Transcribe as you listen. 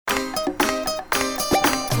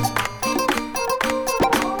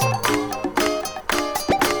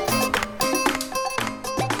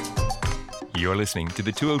You're listening to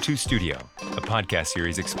the 202 Studio, a podcast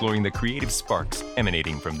series exploring the creative sparks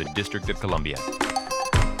emanating from the District of Columbia.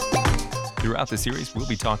 Throughout the series, we'll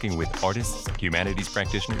be talking with artists, humanities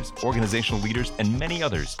practitioners, organizational leaders, and many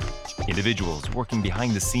others. Individuals working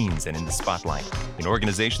behind the scenes and in the spotlight, in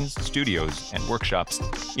organizations, studios, and workshops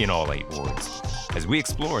in all 8 wards, as we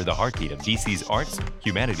explore the heartbeat of DC's arts,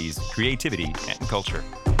 humanities, creativity, and culture.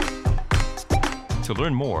 To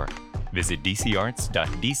learn more, visit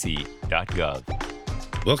dcarts.dc.gov.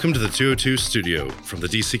 Welcome to the 202 Studio. From the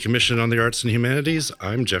DC Commission on the Arts and Humanities,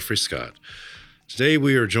 I'm Jeffrey Scott. Today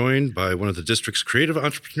we are joined by one of the district's creative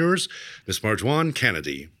entrepreneurs, Ms. Marjuan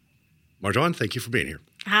Canady. Marjuan, thank you for being here.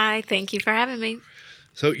 Hi, thank you for having me.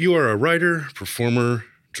 So you are a writer, performer,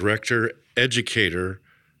 director, educator,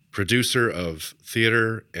 producer of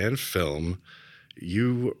theater and film.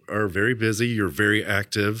 You are very busy, you're very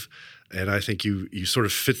active, and I think you sort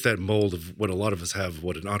of fit that mold of what a lot of us have,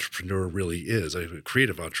 what an entrepreneur really is, a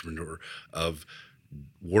creative entrepreneur, of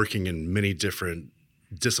working in many different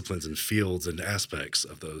disciplines and fields and aspects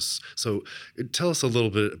of those. So tell us a little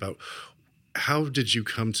bit about how did you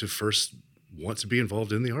come to first want to be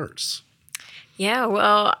involved in the arts? Yeah,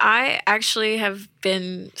 well, I actually have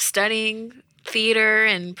been studying theater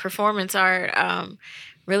and performance art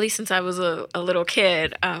really since I was a little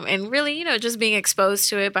kid. And really, just being exposed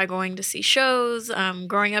to it by going to see shows,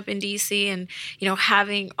 growing up in DC and,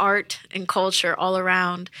 having art and culture all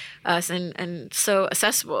around us and so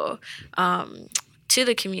accessible to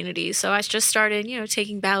the community. So I just started,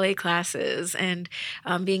 taking ballet classes and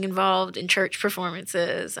being involved in church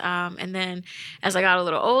performances. And then as I got a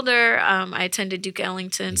little older, I attended Duke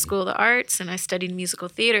Ellington School of the Arts and I studied musical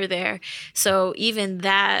theater there. So even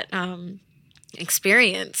that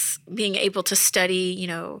experience, being able to study,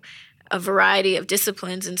 a variety of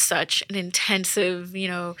disciplines in such an intensive,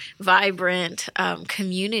 vibrant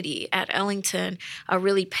community at Ellington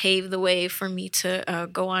really paved the way for me to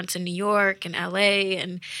go on to New York and LA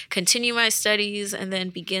and continue my studies and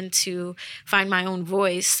then begin to find my own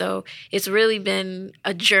voice. So it's really been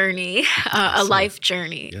a journey, a life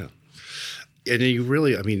journey. Yeah. And you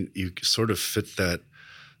really, you sort of fit that,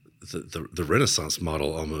 the Renaissance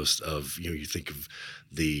model almost of, you think of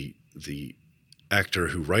the actor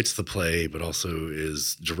who writes the play, but also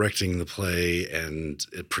is directing the play and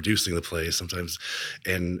producing the play sometimes,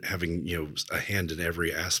 and having a hand in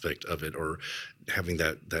every aspect of it, or having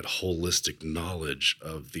that holistic knowledge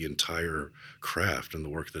of the entire craft and the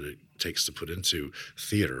work that it takes to put into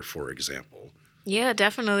theater, for example. Yeah,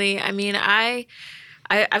 definitely.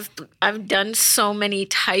 I've done so many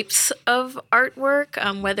types of artwork,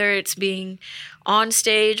 whether it's being on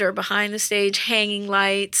stage or behind the stage, hanging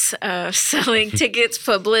lights, selling tickets,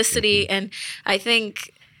 publicity, and I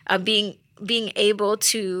think being able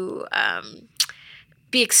to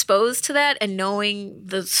be exposed to that and knowing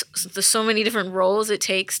the so many different roles it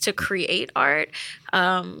takes to create art.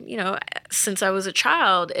 Since I was a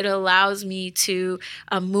child, it allows me to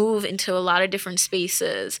move into a lot of different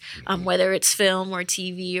spaces, whether it's film or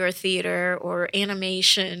TV or theater or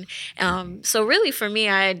animation. So really for me,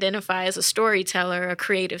 I identify as a storyteller, a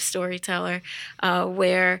creative storyteller,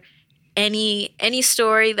 where any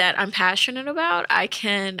story that I'm passionate about, I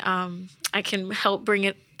can help bring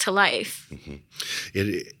it to life. Mm-hmm.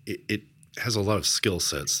 It has a lot of skill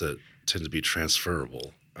sets that tend to be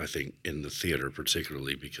transferable, I think, in the theater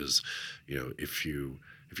particularly, because if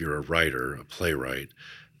you're a writer, a playwright,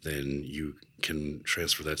 then you can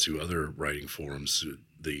transfer that to other writing forms.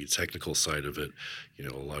 The technical side of it, a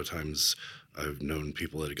lot of times I've known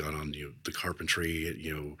people that have gone on the carpentry,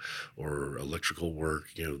 or electrical work,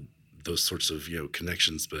 those sorts of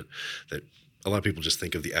connections, but that a lot of people just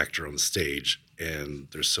think of the actor on the stage, and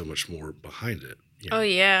there's so much more behind it. Oh,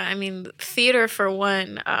 yeah. Theater, for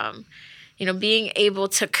one, being able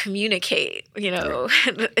to communicate,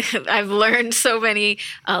 I've learned so many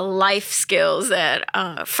life skills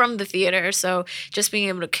that from the theater. So just being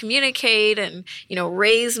able to communicate and,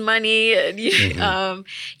 raise money and,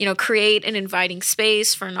 create an inviting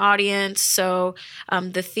space for an audience. So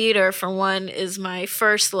the theater, for one, is my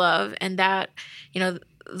first love, and that,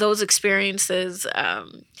 those experiences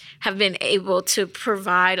have been able to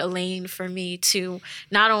provide a lane for me to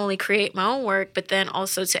not only create my own work, but then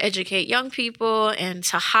also to educate young people and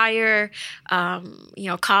to hire,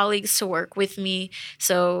 colleagues to work with me.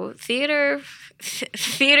 So theater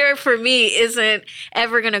for me isn't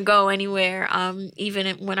ever going to go anywhere,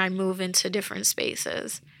 even when I move into different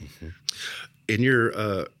spaces. Mm-hmm. In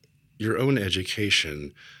your own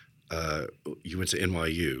education, you went to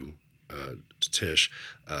NYU. To Tisch,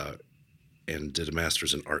 and did a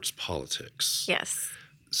master's in arts politics. Yes.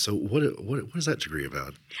 So what is that degree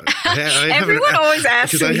about? Everyone always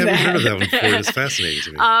asks me because I haven't that. heard of that one before. It's fascinating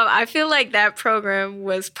to me. I feel like that program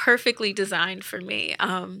was perfectly designed for me.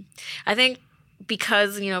 I think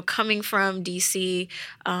because, coming from DC,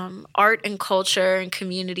 art and culture and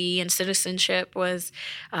community and citizenship was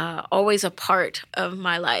always a part of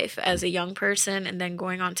my life as a young person, and then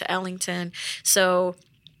going on to Ellington. So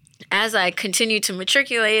as I continued to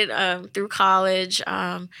matriculate through college,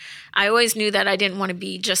 I always knew that I didn't want to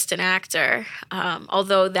be just an actor,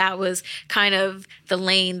 although that was kind of the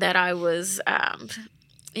lane that I was,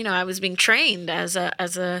 I was being trained as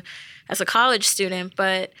a college student.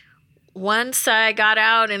 But once I got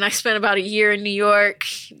out and I spent about a year in New York,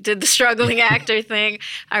 did the struggling actor thing,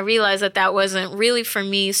 I realized that wasn't really for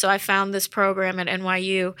me. So I found this program at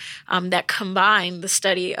NYU that combined the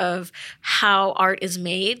study of how art is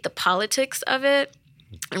made, the politics of it,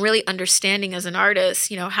 and really understanding as an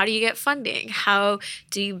artist, how do you get funding? How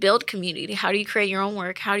do you build community? How do you create your own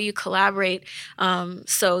work? How do you collaborate?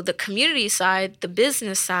 So the community side, the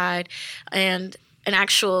business side, and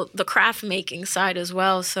the craft making side as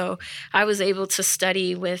well. So I was able to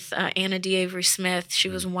study with Anna D. Avery Smith. She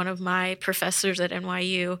was one of my professors at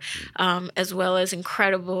NYU, as well as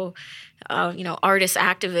incredible, artist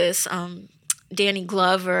activists, Danny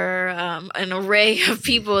Glover, an array of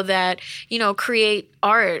people that, create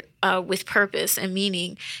art with purpose and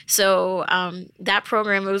meaning. So that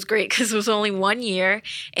program, it was great because it was only 1 year,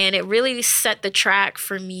 and it really set the track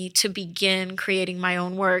for me to begin creating my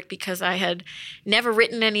own work, because I had never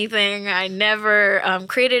written anything. I never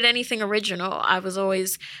created anything original. I was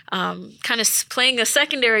always kind of playing a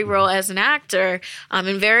secondary role as an actor,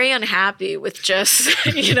 and very unhappy with just,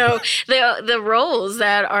 the roles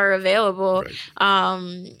that are available.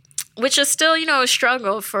 Right. Which is still, a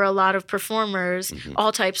struggle for a lot of performers,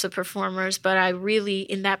 all types of performers. But I really,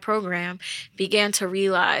 in that program, began to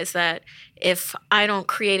realize that if I don't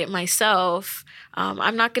create it myself,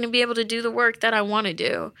 I'm not going to be able to do the work that I want to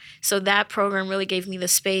do. So that program really gave me the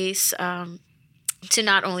space to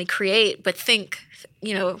not only create, but think,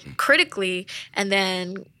 critically, and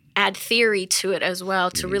then add theory to it as well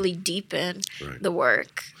to really deepen the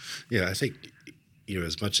work. Yeah, I think,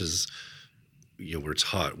 as much as we're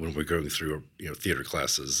taught when we're going through theater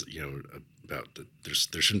classes, about that there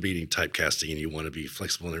shouldn't be any typecasting and you want to be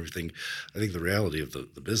flexible and everything. I think the reality of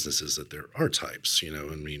the business is that there are types,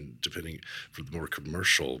 depending for the more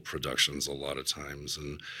commercial productions a lot of times,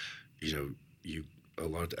 and a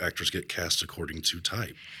lot of actors get cast according to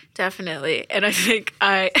type. Definitely. And I think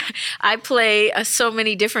I play so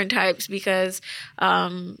many different types because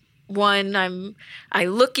one, I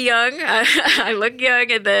look young. I look young,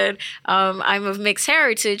 and then I'm of mixed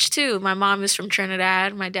heritage too. My mom is from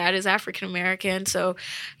Trinidad. My dad is African American. So,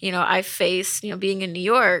 I faced, being in New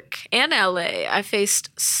York and LA, I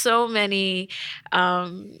faced so many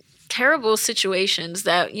terrible situations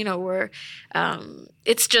that, were,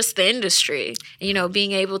 it's just the industry,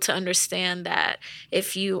 being able to understand that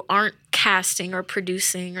if you aren't casting or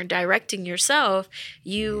producing or directing yourself,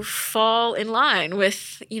 you fall in line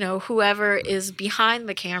with, whoever is behind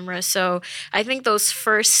the camera. So I think those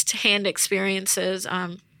first-hand experiences,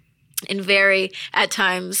 in very, at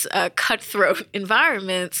times, cutthroat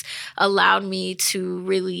environments allowed me to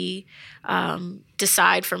really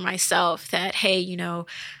decide for myself that, hey,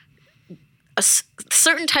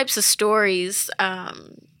 certain types of stories,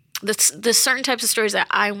 the certain types of stories that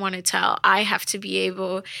I want to tell, I have to be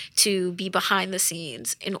able to be behind the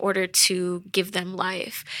scenes in order to give them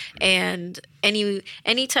life. And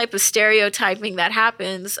any type of stereotyping that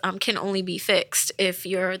happens can only be fixed if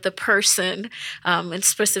you're the person, and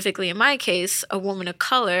specifically in my case, a woman of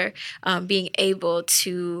color, being able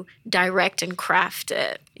to direct and craft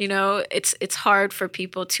it. It's hard for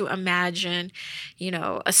people to imagine,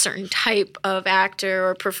 a certain type of actor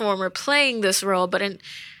or performer playing this role, but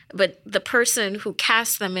the person who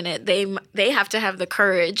casts them in it, they have to have the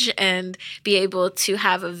courage and be able to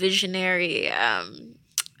have a visionary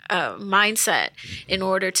mindset in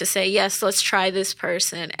order to say, yes, let's try this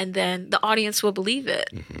person, and then the audience will believe it.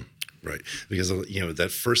 Mm-hmm. Right, because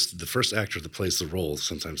the first actor that plays the role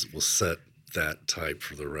sometimes will set that type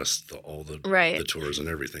for the rest, all the tours and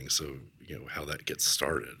everything. So how that gets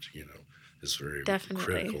started, is very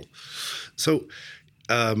critical. So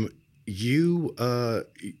you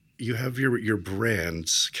have your brand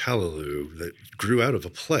Callaloo that grew out of a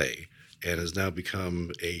play and has now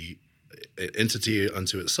become an entity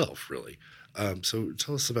unto itself, really. So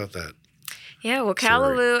tell us about that. Yeah, well,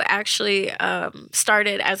 Callaloo actually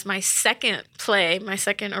started as my second play, my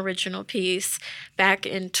second original piece back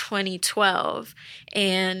in 2012.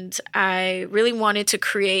 And I really wanted to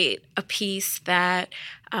create a piece that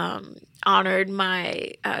honored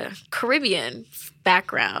my Caribbean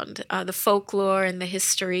background, the folklore and the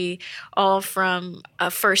history, all from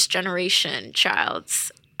a first-generation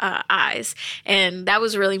child's eyes. And that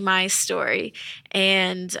was really my story.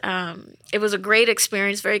 And it was a great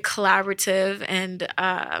experience, very collaborative. And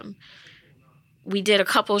we did a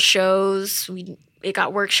couple shows. It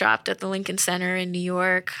got workshopped at the Lincoln Center in New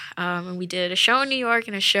York. And we did a show in New York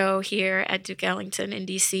and a show here at Duke Ellington in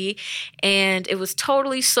DC. And it was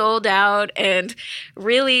totally sold out. And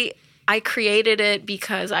really, I created it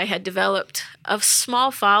because I had developed a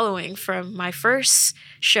small following from my first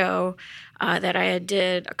show that I had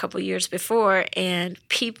did a couple years before, and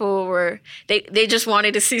people they just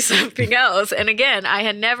wanted to see something else. And again, I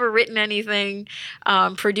had never written anything,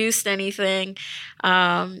 produced anything,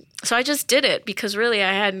 so I just did it because really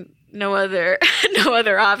I had no other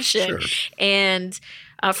option. Sure. And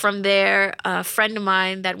from there, a friend of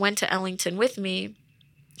mine that went to Ellington with me,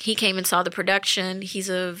 he came and saw the production. He's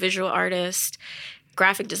a visual artist,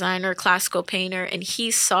 graphic designer, classical painter, and he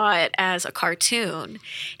saw it as a cartoon.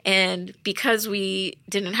 And because we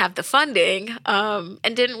didn't have the funding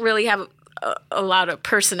and didn't really have a lot of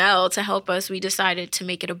personnel to help us, we decided to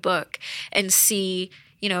make it a book and see,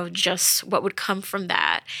 just what would come from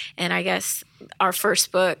that. And I guess our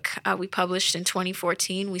first book we published in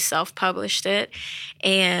 2014. We self-published it.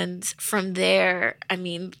 And from there,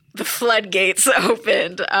 the floodgates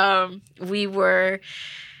opened.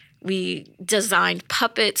 We designed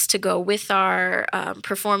puppets to go with our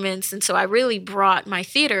performance. And so I really brought my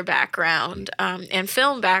theater background and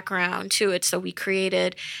film background to it. So we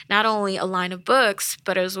created not only a line of books,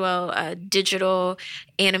 but as well digital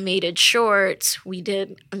animated shorts. We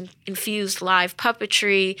did infused live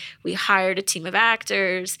puppetry. We hired a team of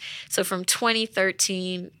actors. So from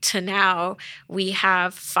 2013 to now, we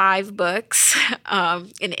have 5 books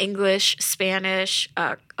in English, Spanish,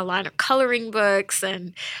 a line of coloring books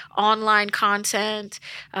and online content.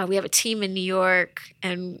 We have a team in New York.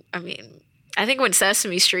 And I think when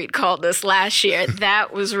Sesame Street called us last year,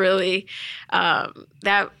 that was really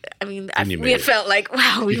we had felt like,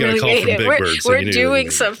 wow, we really made it. We're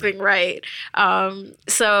doing something right.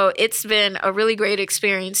 So it's been a really great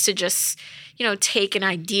experience to just, take an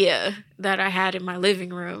idea that I had in my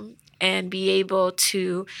living room and be able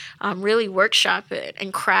to really workshop it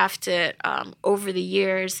and craft it over the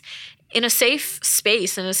years in a safe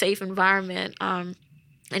space, in a safe environment.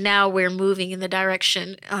 And now we're moving in the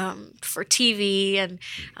direction for TV and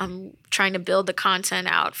trying to build the content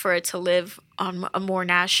out for it to live on a more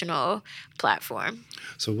national platform.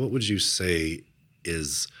 So what would you say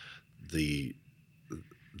is the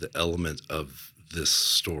element of this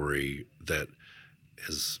story that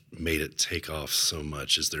has made it take off so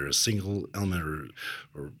much? Is there a single element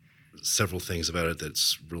or several things about it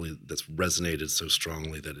that's resonated so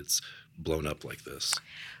strongly that it's blown up like this?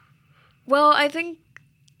 Well, I think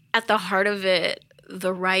at the heart of it,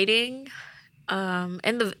 the writing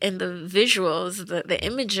and the visuals, the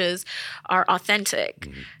images are authentic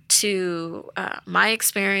to my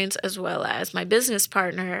experience as well as my business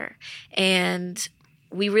partner. And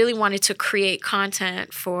we really wanted to create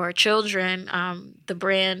content for children. The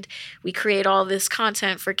brand, we create all this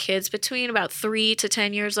content for kids between about 3 to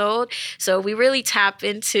 10 years old. So we really tap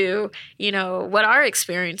into, what our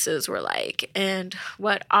experiences were like and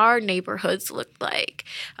what our neighborhoods looked like.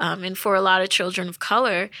 And for a lot of children of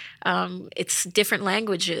color, it's different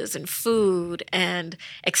languages and food and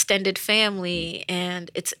extended family,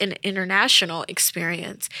 and it's an international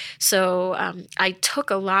experience. So I took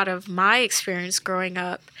a lot of my experience growing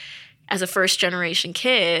up as a first-generation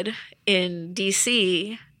kid in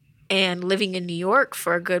DC and living in New York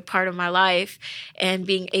for a good part of my life, and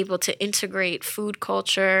being able to integrate food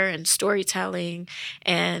culture and storytelling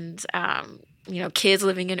and kids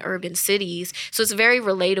living in urban cities. So it's very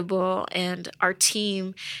relatable. And our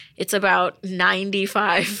team, it's about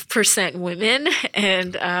 95% women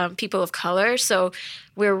and people of color. So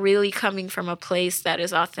we're really coming from a place that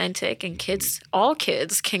is authentic, and all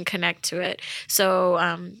kids can connect to it. So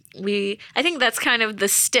I think that's kind of the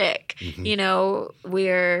stick.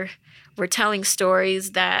 We're telling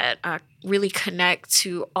stories that really connect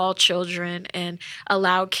to all children and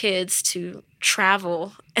allow kids to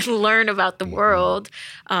travel and learn about the world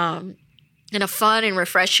in a fun and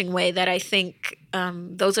refreshing way that I think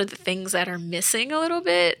those are the things that are missing a little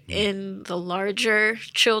bit in the larger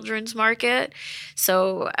children's market.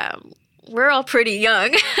 So we're all pretty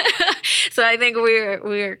young. So I think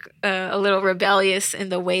we're a little rebellious in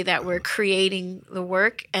the way that we're creating the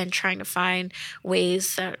work and trying to find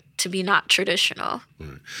ways to be not traditional.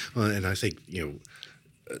 Right. Well, and I think,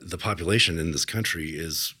 the population in this country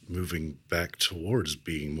is moving back towards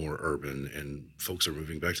being more urban, and folks are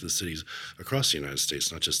moving back to the cities across the United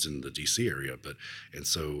States, not just in the D.C. area, and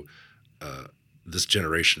so this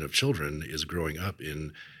generation of children is growing up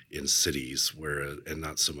in cities and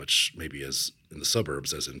not so much maybe as in the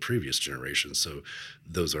suburbs as in previous generations. So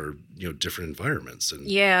those are, different environments. And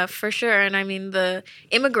yeah, for sure. And I mean, the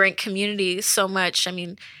immigrant community so much, I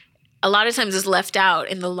mean, a lot of times is left out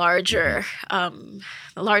in the larger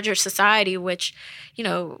society, which,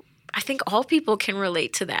 I think all people can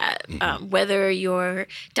relate to that. Whether you're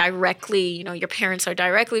directly, your parents are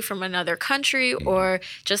directly from another country or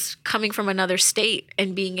just coming from another state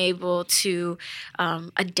and being able to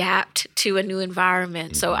adapt to a new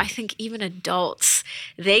environment. So I think even adults,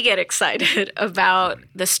 they get excited about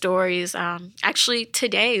the stories. Actually,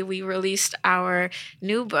 today we released our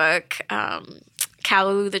new book,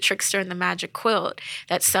 Callaloo the Trickster and the Magic Quilt,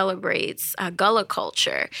 that celebrates Gullah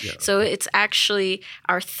culture. Yeah. So it's actually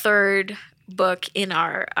our third book in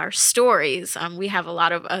our stories. We have a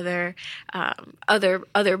lot of other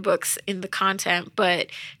books in the content, but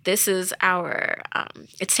this is our.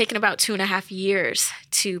 It's taken about 2.5 years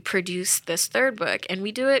to produce this third book, and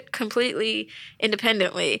we do it completely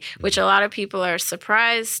independently, which a lot of people are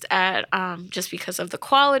surprised at, just because of the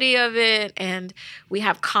quality of it. And we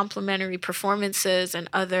have complimentary performances and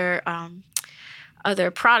other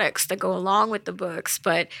products that go along with the books.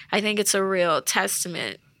 But I think it's a real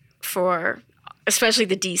testament for especially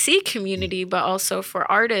the DC community, but also for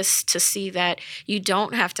artists to see that you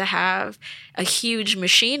don't have to have a huge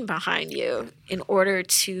machine behind you in order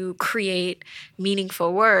to create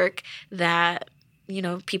meaningful work that,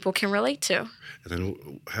 people can relate to. And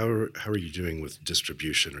then how are you doing with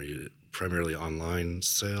distribution? Are you primarily online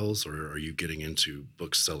sales, or are you getting into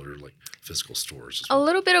bookseller, like physical stores as well? A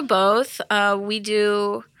little bit of both. We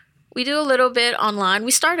do a little bit online.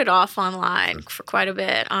 We started off online for quite a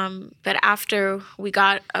bit, but after we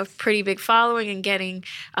got a pretty big following and getting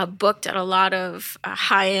booked at a lot of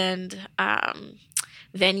high-end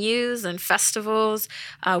venues and festivals,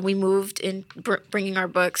 we moved in bringing our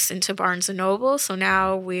books into Barnes & Noble. So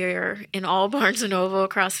now we're in all Barnes & Noble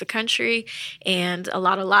across the country and a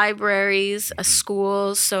lot of libraries,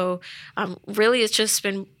 schools. So really it's just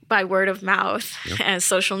been by word of mouth and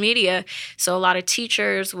social media. So a lot of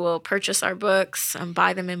teachers will purchase our books,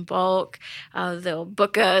 buy them in bulk. They'll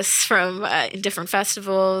book us from in different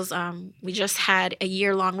festivals. We just had a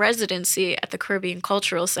year-long residency at the Caribbean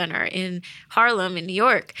Cultural Center in Harlem in New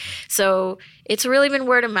York. So it's really been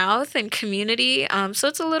word of mouth and community. So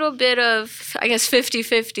it's a little bit of, I guess,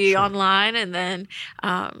 50-50 online and then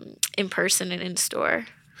in person and in store.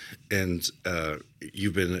 And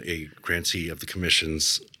you've been a grantee of the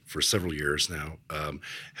commissions for several years now.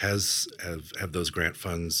 Have those grant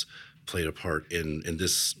funds played a part in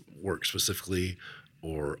this work specifically,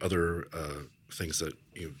 or other things that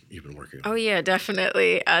you've been working on? Oh yeah,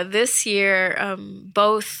 definitely. This year,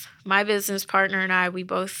 both my business partner and I, we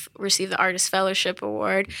both received the Artist Fellowship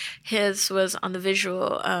Award. His was on the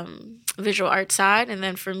visual art side, and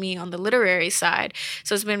then for me on the literary side.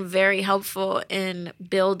 So it's been very helpful in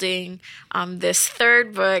building this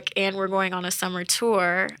third book, and we're going on a summer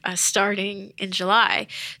tour starting in July.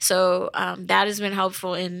 So that has been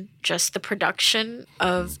helpful in just the production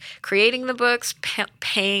of creating the books,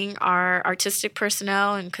 paying our artistic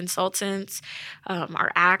personnel and consultants,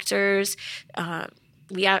 our actors.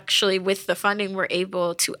 We actually, with the funding, were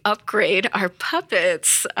able to upgrade our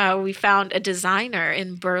puppets. We found a designer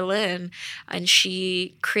in Berlin, and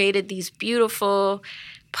she created these beautiful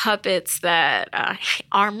puppets that,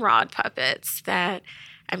 arm rod puppets that,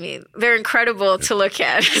 I mean, they're incredible to look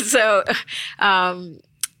at. So,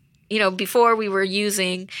 before we were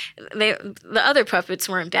using, the other puppets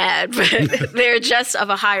weren't bad, but they're just of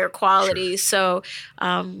a higher quality. So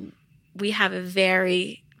we have a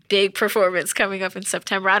very big performance coming up in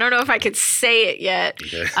September. I don't know if I could say it yet,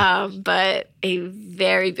 but a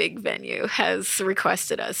very big venue has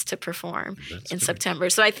requested us to perform in September.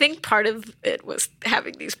 So I think part of it was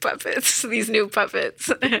having these puppets, these new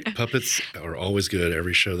puppets. Puppets are always good.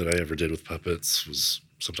 Every show that I ever did with puppets was,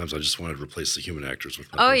 sometimes I just wanted to replace the human actors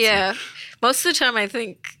with puppets. Oh, yeah. Most of the time I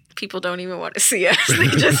think people don't even want to see us. They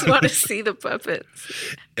just want to see the puppets.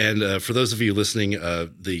 And for those of you listening,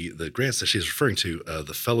 the grants that she's referring to,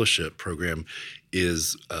 the fellowship program,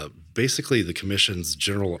 is basically the commission's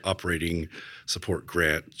general support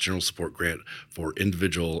grant for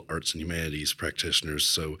individual arts and humanities practitioners.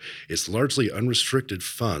 So it's largely unrestricted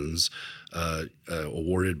funds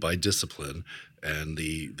awarded by discipline, and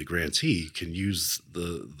the grantee can use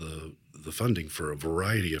the the funding for a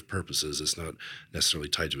variety of purposes. It's not necessarily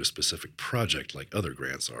tied to a specific project like other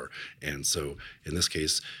grants are. And so in this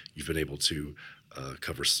case, you've been able to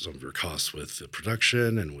cover some of your costs with the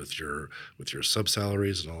production and with your sub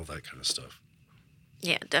salaries and all that kind of stuff.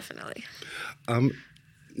 Yeah, definitely.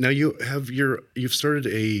 Now you've started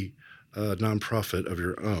a nonprofit of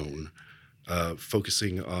your own,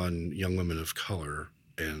 focusing on young women of color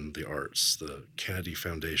and the arts, the Canady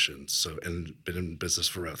Foundation. So, and been in business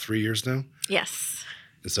for about 3 years now. Yes.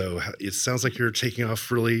 And so it sounds like you're taking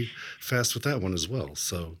off really fast with that one as well.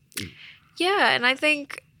 So, yeah, and I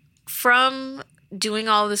think from doing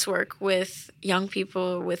all this work with young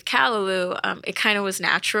people with Callaloo, it kind of was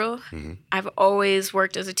natural. Mm-hmm. I've always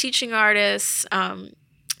worked as a teaching artist,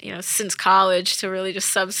 since college to really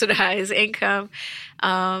just subsidize income.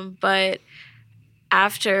 But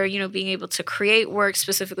after, being able to create work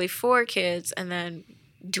specifically for kids and then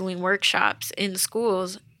doing workshops in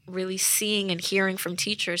schools, really seeing and hearing from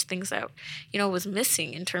teachers things that, was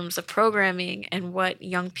missing in terms of programming and what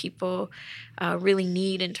young people really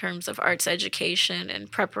need in terms of arts education and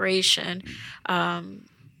preparation.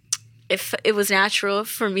 If it was natural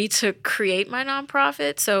for me to create my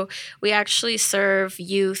nonprofit. So we actually serve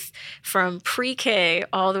youth from pre-K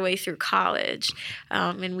all the way through college.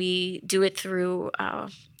 And we do it through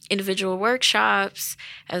individual workshops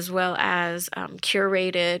as well as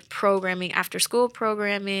curated programming, after-school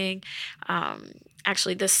programming.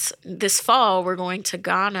 Actually, this fall, we're going to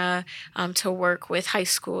Ghana to work with high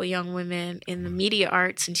school young women in the media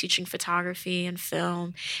arts and teaching photography and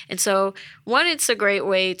film. And so, one, it's a great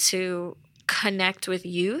way to connect with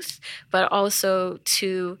youth, but also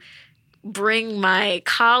to bring my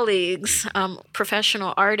colleagues,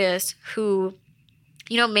 professional artists who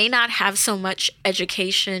may not have so much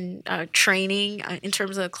education training in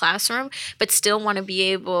terms of the classroom, but still want to be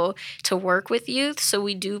able to work with youth. So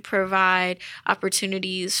we do provide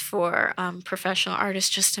opportunities for professional artists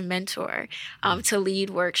just to mentor, to lead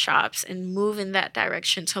workshops and move in that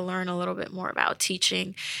direction to learn a little bit more about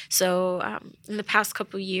teaching. So in the past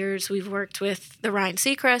couple of years, we've worked with the Ryan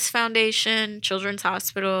Seacrest Foundation, Children's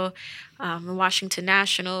Hospital, the Washington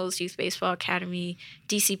Nationals, Youth Baseball Academy,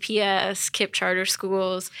 DCPS, KIPP Charter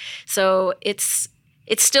Schools. So it's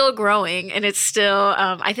still growing, and it's still,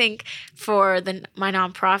 I think for my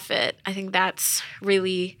nonprofit, I think that's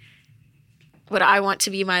really what I want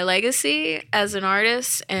to be my legacy as an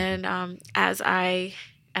artist. And as I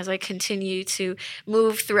continue to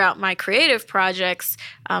move throughout my creative projects,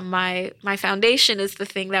 my foundation is the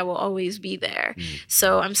thing that will always be there.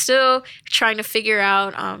 So I'm still trying to figure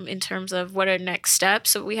out in terms of what are next steps.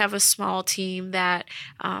 So we have a small team that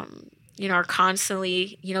are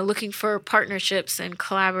constantly looking for partnerships and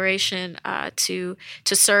collaboration to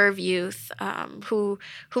serve youth who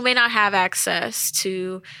may not have access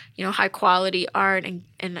to high quality art.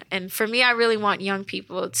 And for me, I really want young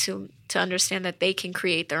people to understand that they can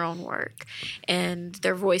create their own work and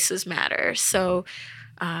their voices matter. So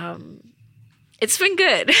it's been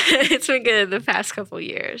good. It's been good the past couple of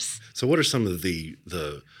years. So what are some of the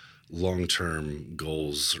long-term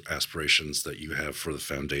goals or aspirations that you have for the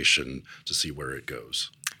foundation to see where it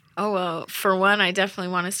goes? Oh, well, for one, I definitely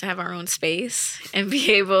want us to have our own space and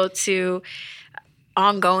be able to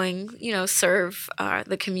ongoing, serve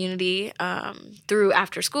the community through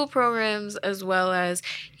after-school programs as well as,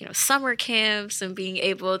 summer camps, and being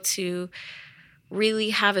able to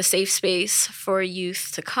really have a safe space for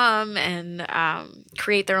youth to come and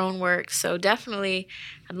create their own work. So definitely,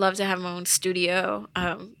 I'd love to have my own studio.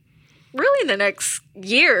 Really in the next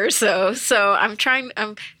year or so. So I'm trying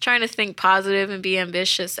to think positive and be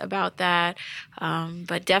ambitious about that.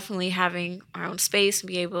 But definitely having our own space and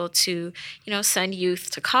be able to, send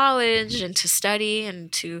youth to college and to study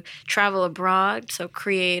and to travel abroad. So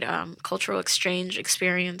create cultural exchange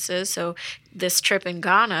experiences. So this trip in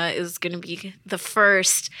Ghana is going to be the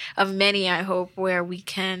first of many, I hope, where we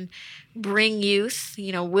can bring youth.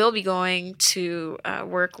 We'll be going to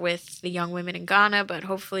work with the young women in Ghana, but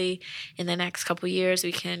hopefully in the next couple of years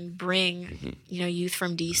we can bring, youth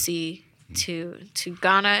from DC to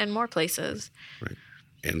Ghana and more places. Right.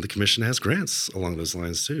 And the commission has grants along those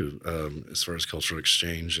lines too, as far as cultural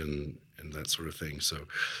exchange and that sort of thing. So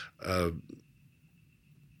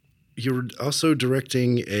you're also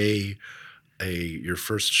directing your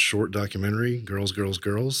first short documentary, Girls, Girls,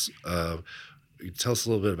 Girls. Tell us a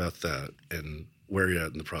little bit about that and where you're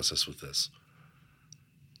at in the process with this.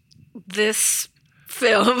 This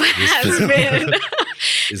film has been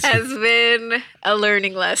has been a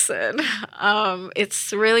learning lesson.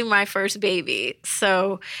 It's really my first baby.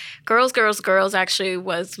 So Girls, Girls, Girls actually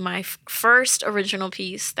was my first original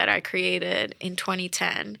piece that I created in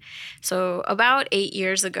 2010. So about 8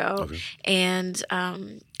 years ago. Okay. And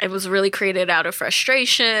it was really created out of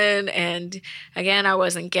frustration. And again, I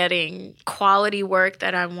wasn't getting quality work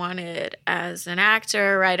that I wanted as an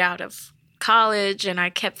actor right out of college. And I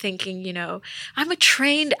kept thinking, I'm a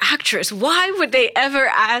trained actress. Why would they ever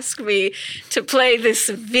ask me to play this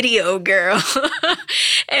video girl?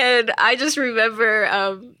 And I just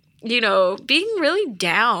remember, being really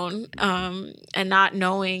down and not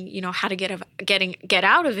knowing, how to get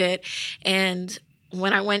out of it. And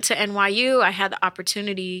when I went to NYU, I had the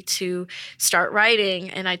opportunity to start writing,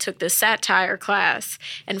 and I took this satire class.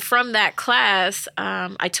 And from that class,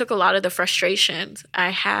 I took a lot of the frustrations I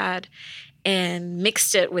had and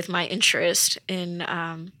mixed it with my interest in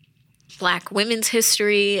Black women's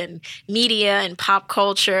history and media and pop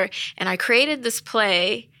culture. And I created this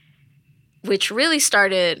play, which really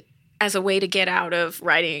started as a way to get out of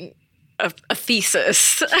writing a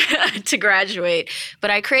thesis to graduate.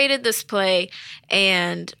 But I created this play,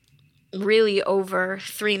 and really over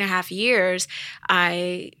 3.5 years,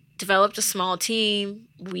 I developed a small team.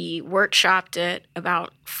 We workshopped it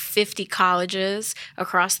about 50 colleges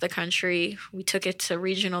across the country. We took it to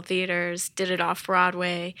regional theaters, did it off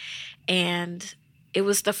Broadway, and it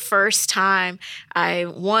was the first time I,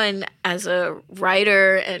 as a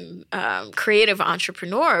writer and creative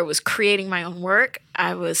entrepreneur, was creating my own work.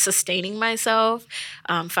 I was sustaining myself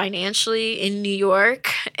financially in New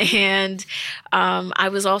York, and I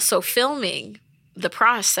was also filming the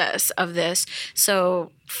process of this.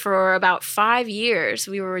 So for about 5 years,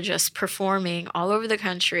 we were just performing all over the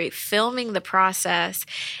country, filming the process.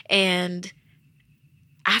 And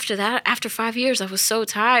after that, after 5 years, I was so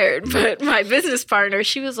tired. But my business partner,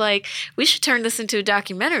 she was like, we should turn this into a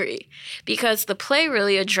documentary, because the play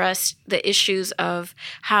really addressed the issues of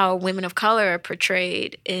how women of color are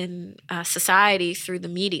portrayed in society through the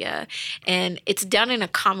media. And it's done in a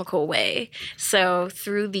comical way. So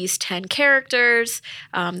through these 10 characters,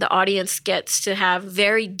 the audience gets to have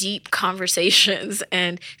very deep conversations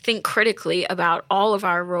and think critically about all of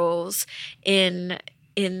our roles in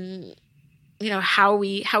how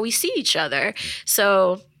we see each other.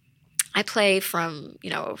 So I play from,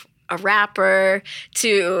 a rapper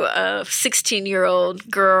to a 16-year-old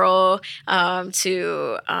girl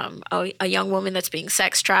to a young woman that's being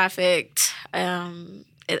sex trafficked,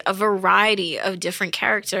 a variety of different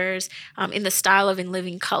characters in the style of In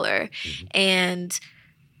Living Color. Mm-hmm. And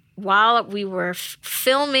while we were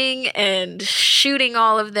filming and shooting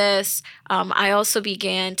all of this, I also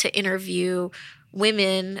began to interview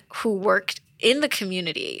women who worked in the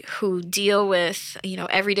community, who deal with,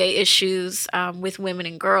 everyday issues with women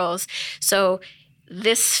and girls. So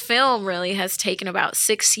this film really has taken about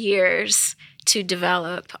 6 years to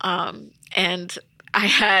develop. And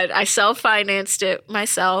I self-financed it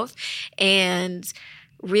myself. And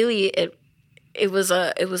really it was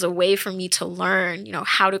a way for me to learn,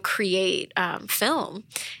 how to create film.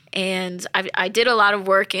 And I did a lot of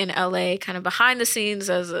work in LA, kind of behind the scenes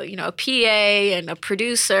as a PA and a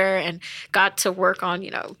producer, and got to work on,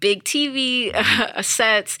 big TV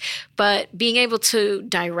sets. But being able to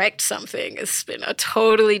direct something has been a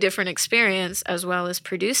totally different experience, as well as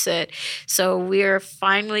produce it. So we're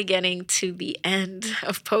finally getting to the end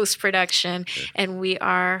of post-production, and we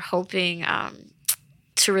are hoping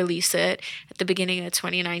to release it at the beginning of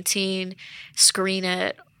 2019, screen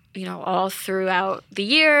it, all throughout the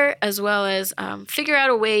year, as well as figure out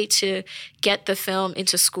a way to get the film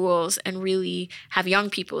into schools and really have young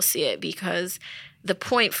people see it. Because the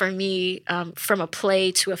point for me, from a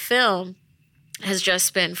play to a film, has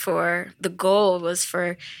just been the goal was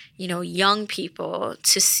for, young people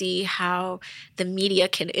to see how the media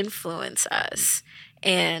can influence us.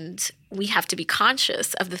 And we have to be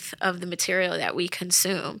conscious of the material that we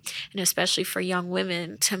consume, and especially for young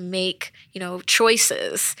women to make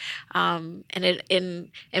choices. And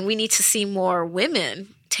we need to see more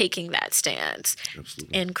women taking that stance.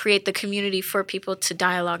 Absolutely. And create the community for people to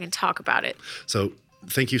dialogue and talk about it. So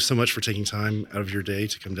thank you so much for taking time out of your day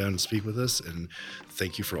to come down and speak with us, and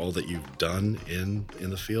thank you for all that you've done in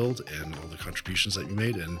the field and all the contributions that you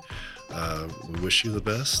made. And we wish you the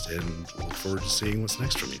best and look forward to seeing what's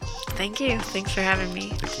next from you. Thank you. Thanks for having me.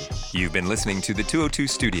 Thank you. You've been listening to the 202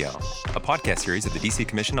 Studio, a podcast series of the DC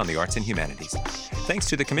Commission on the Arts and Humanities. Thanks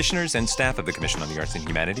to the commissioners and staff of the Commission on the Arts and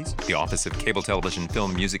Humanities, the Office of Cable Television,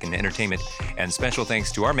 Film, Music, and Entertainment, and special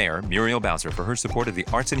thanks to our mayor, Muriel Bowser, for her support of the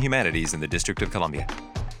arts and humanities in the District of Columbia.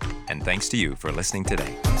 And thanks to you for listening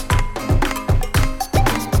today.